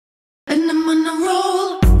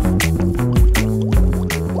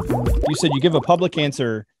you said you give a public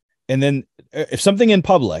answer, and then if something in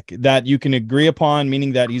public that you can agree upon,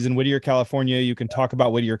 meaning that he's in Whittier, California, you can talk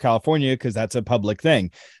about Whittier, California, because that's a public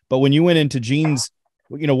thing. But when you went into Gene's,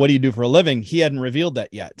 what do you do for a living? He hadn't revealed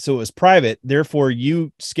that yet. So it was private. Therefore,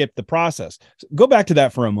 you skipped the process. So go back to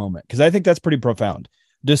that for a moment, because I think that's pretty profound.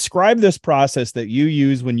 Describe this process that you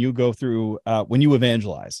use when you go through, when you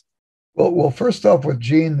evangelize. Well, first off with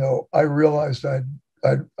Gene, though, I realized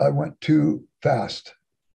I went too fast.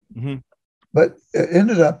 Mm-hmm. But it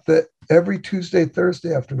ended up that every Tuesday,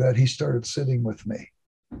 Thursday after that, he started sitting with me.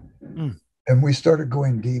 Mm. And we started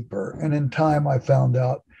going deeper. And in time, I found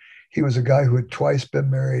out he was a guy who had twice been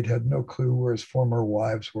married, had no clue where his former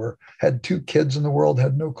wives were, had 2 kids in the world,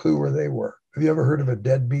 had no clue where they were. Have you ever heard of a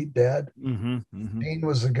deadbeat dad? Mm-hmm, mm-hmm. Dean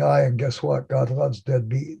was the guy, and guess what? God loves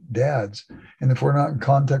deadbeat dads. And if we're not in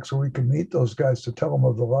context where we can meet those guys to tell them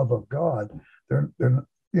of the love of God, they're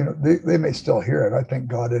they may still hear it. I think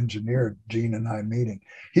God engineered Gene and I meeting.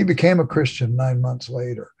 He became a Christian 9 months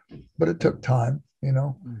later, but it took time,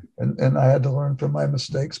 and I had to learn from my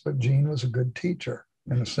mistakes. But Gene was a good teacher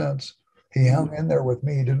in a sense. He hung in there with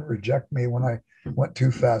me. He didn't reject me when I went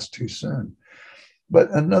too fast, too soon. But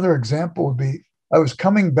another example would be, I was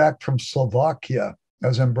coming back from Slovakia. I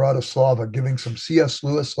was in Bratislava giving some C.S.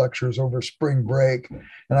 Lewis lectures over spring break,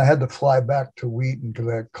 and I had to fly back to Wheaton because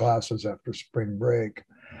I had classes after spring break.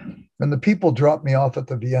 And the people dropped me off at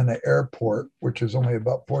the Vienna airport, which is only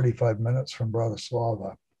about 45 minutes from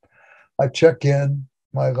Bratislava. I check in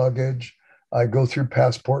my luggage, I go through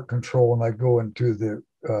passport control, and I go into the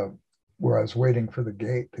where I was waiting for the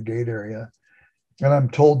gate area. And I'm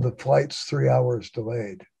told the flight's 3 hours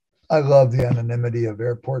delayed. I love the anonymity of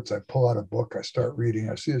airports. I pull out a book, I start reading.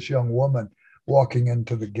 I see this young woman walking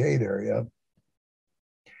into the gate area.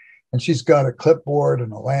 And she's got a clipboard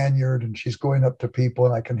and a lanyard, and she's going up to people,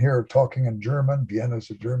 and I can hear her talking in German. Vienna's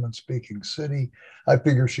a German-speaking city. I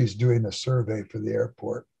figure she's doing a survey for the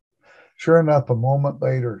airport. Sure enough, a moment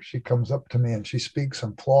later, she comes up to me and she speaks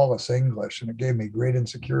in flawless English, and it gave me great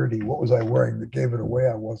insecurity. What was I wearing that gave it away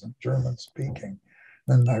I wasn't German-speaking?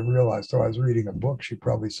 Then I realized, I was reading a book. She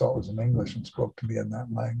probably saw it was in English and spoke to me in that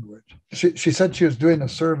language. She said she was doing a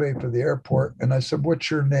survey for the airport, and I said, "What's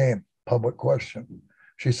your name?" Public question.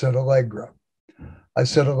 She said, "Allegra." I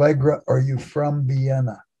said, "Allegra, are you from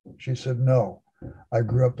Vienna?" She said, "No, I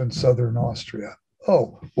grew up in Southern Austria."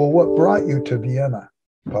 "Oh, well, what brought you to Vienna?"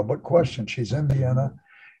 Public question. She's in Vienna,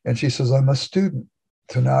 and she says, "I'm a student."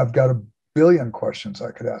 So now I've got a billion questions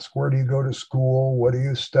I could ask. Where do you go to school? What are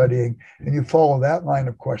you studying? And you follow that line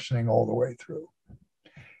of questioning all the way through.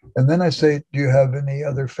 And then I say, "Do you have any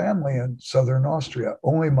other family in Southern Austria?"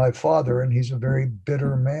 "Only my father, and he's a very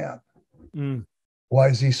bitter man." Mm. "Why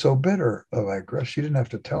is he so bitter, Allegra?" She didn't have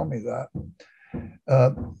to tell me that.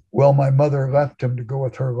 Well, my mother left him to go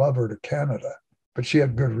with her lover to Canada, but she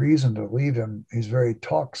had good reason to leave him. He's very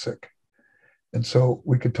toxic. And so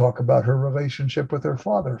we could talk about her relationship with her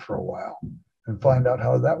father for a while and find out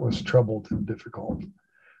how that was troubled and difficult.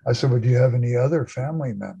 I said, "Well, do you have any other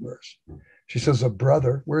family members?" She says, "A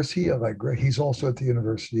brother." "Where's he, Allegra?" "He's also at the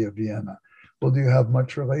University of Vienna." "Well, do you have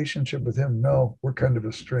much relationship with him?" "No, we're kind of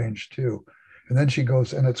estranged too." And then she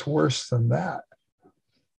goes, "And it's worse than that."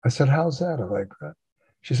 I said, "How's that, Allegra?"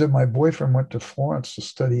 She said, "My boyfriend went to Florence to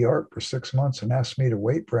study art for 6 months and asked me to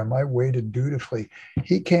wait for him. I waited dutifully.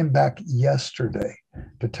 He came back yesterday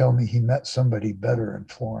to tell me he met somebody better in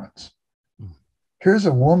Florence." Here's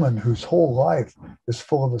a woman whose whole life is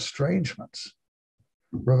full of estrangements,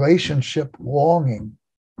 relationship longing,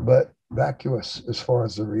 but vacuous as far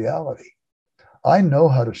as the reality. I know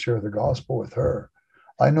how to share the gospel with her.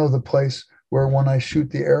 I know the place where when I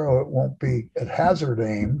shoot the arrow, it won't be at hazard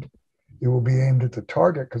aimed. It will be aimed at the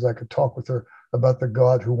target, because I could talk with her about the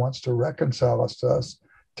God who wants to reconcile us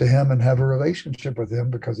to him and have a relationship with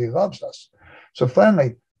him because he loves us. So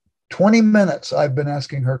finally, 20 minutes, I've been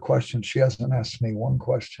asking her questions. She hasn't asked me one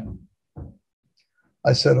question.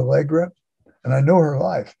 I said, "Allegra," and I know her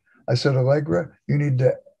life. I said, "Allegra, you need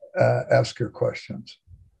to ask your questions."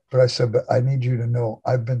 But I said, "But I need you to know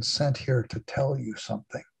I've been sent here to tell you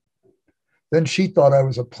something." Then she thought I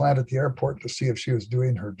was a plant at the airport to see if she was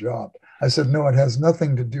doing her job. I said, "No, it has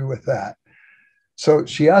nothing to do with that." So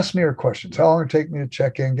she asked me her questions. How long did it take me to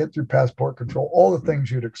check in, get through passport control, all the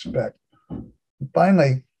things you'd expect. And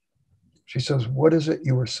finally, she says, "What is it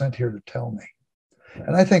you were sent here to tell me?"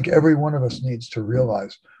 And I think every one of us needs to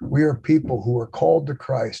realize we are people who are called to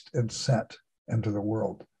Christ and sent into the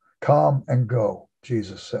world. Come and go,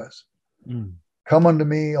 Jesus says. Mm. "Come unto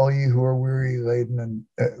me, all ye who are weary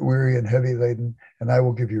and heavy laden, and I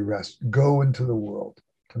will give you rest." Go into the world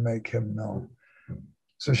to make him known.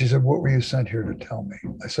 So she said, what were you sent here to tell me?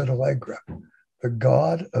 I said, Allegra, the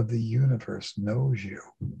God of the universe knows you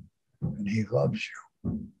and he loves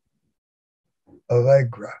you.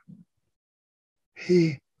 Allegra,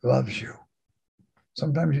 he loves you.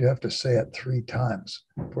 Sometimes you have to say it 3 times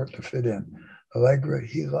for it to fit in. Allegra,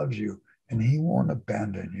 he loves you and he won't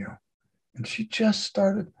abandon you. And she just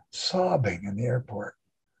started sobbing in the airport.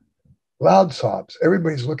 Loud sobs.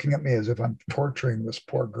 Everybody's looking at me as if I'm torturing this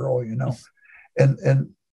poor girl, you know.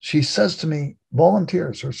 And she says to me,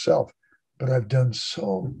 volunteers herself, but I've done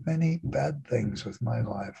so many bad things with my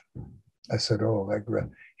life. I said, oh, Allegra,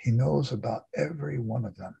 he knows about every one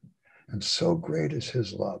of them. And so great is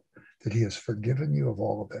his love that he has forgiven you of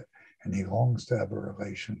all of it. And he longs to have a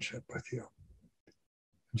relationship with you.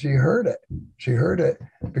 She heard it. She heard it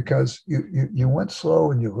because you went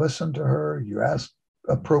slow and you listened to her. You asked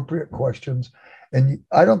appropriate questions. And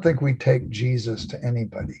I don't think we take Jesus to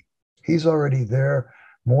anybody. He's already there,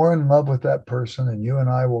 more in love with that person than you and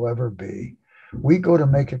I will ever be. We go to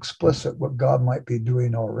make explicit what God might be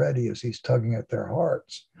doing already as he's tugging at their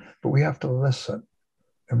hearts. But we have to listen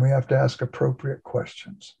and we have to ask appropriate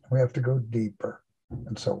questions. We have to go deeper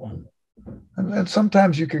and so on. And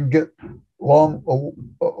sometimes you can get along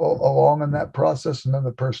in that process and then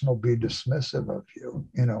the person will be dismissive of you,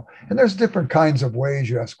 you know. And there's different kinds of ways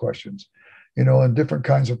you ask questions, you know, and different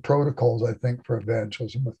kinds of protocols, I think, for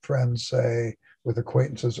evangelism with friends, say, with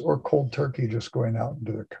acquaintances, or cold turkey, just going out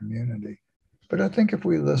into the community. But I think if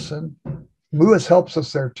we listen, Lewis helps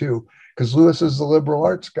us there too, because Lewis is the liberal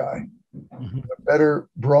arts guy. Mm-hmm. A better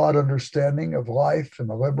broad understanding of life and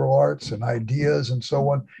the liberal arts and ideas and so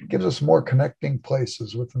on gives us more connecting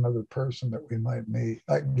places with another person that we might meet.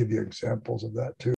 I can give you examples of that too.